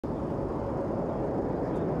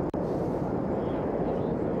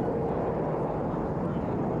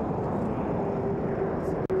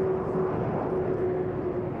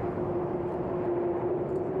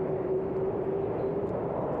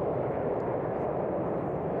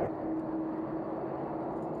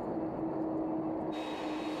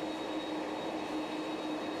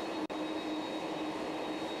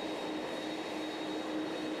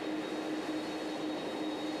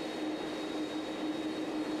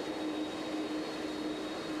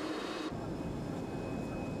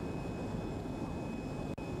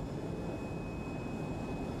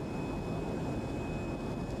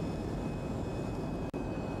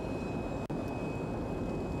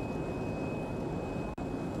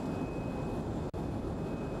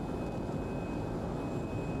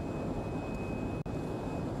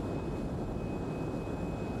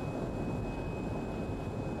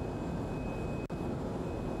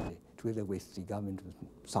together with the government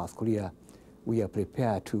of South Korea, we are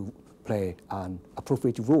prepared to play an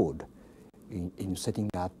appropriate role in setting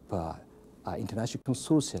up international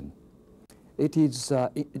consortium. It is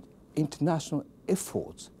international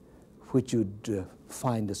efforts which would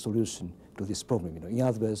find a solution to this problem. In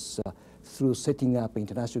other words, through setting up an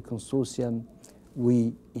international consortium,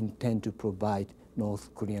 we intend to provide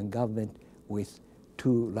North Korean government with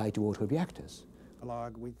 2 light water reactors.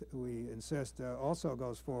 We insist also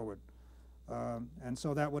goes forward. And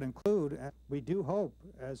so that would include, we do hope,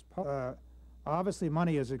 obviously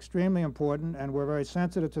money is extremely important, and we're very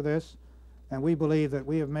sensitive to this, and we believe that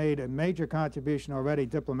we have made a major contribution already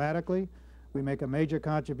diplomatically. We make a major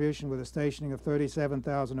contribution with the stationing of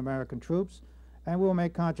 37,000 American troops, and we'll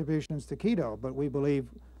make contributions to Quito, but we believe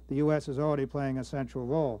the U.S. is already playing a central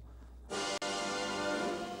role.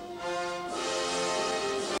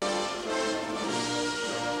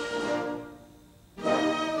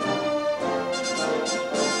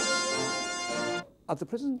 At the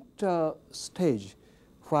present stage,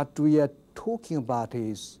 what we are talking about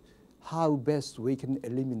is how best we can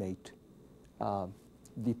eliminate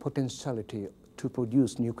the potentiality to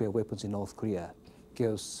produce nuclear weapons in North Korea,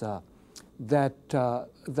 because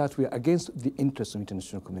that we are against the interests of the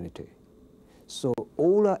international community. So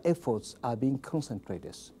all our efforts are being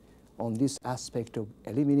concentrated on this aspect of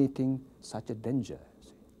eliminating such a danger.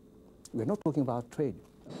 We're not talking about trade.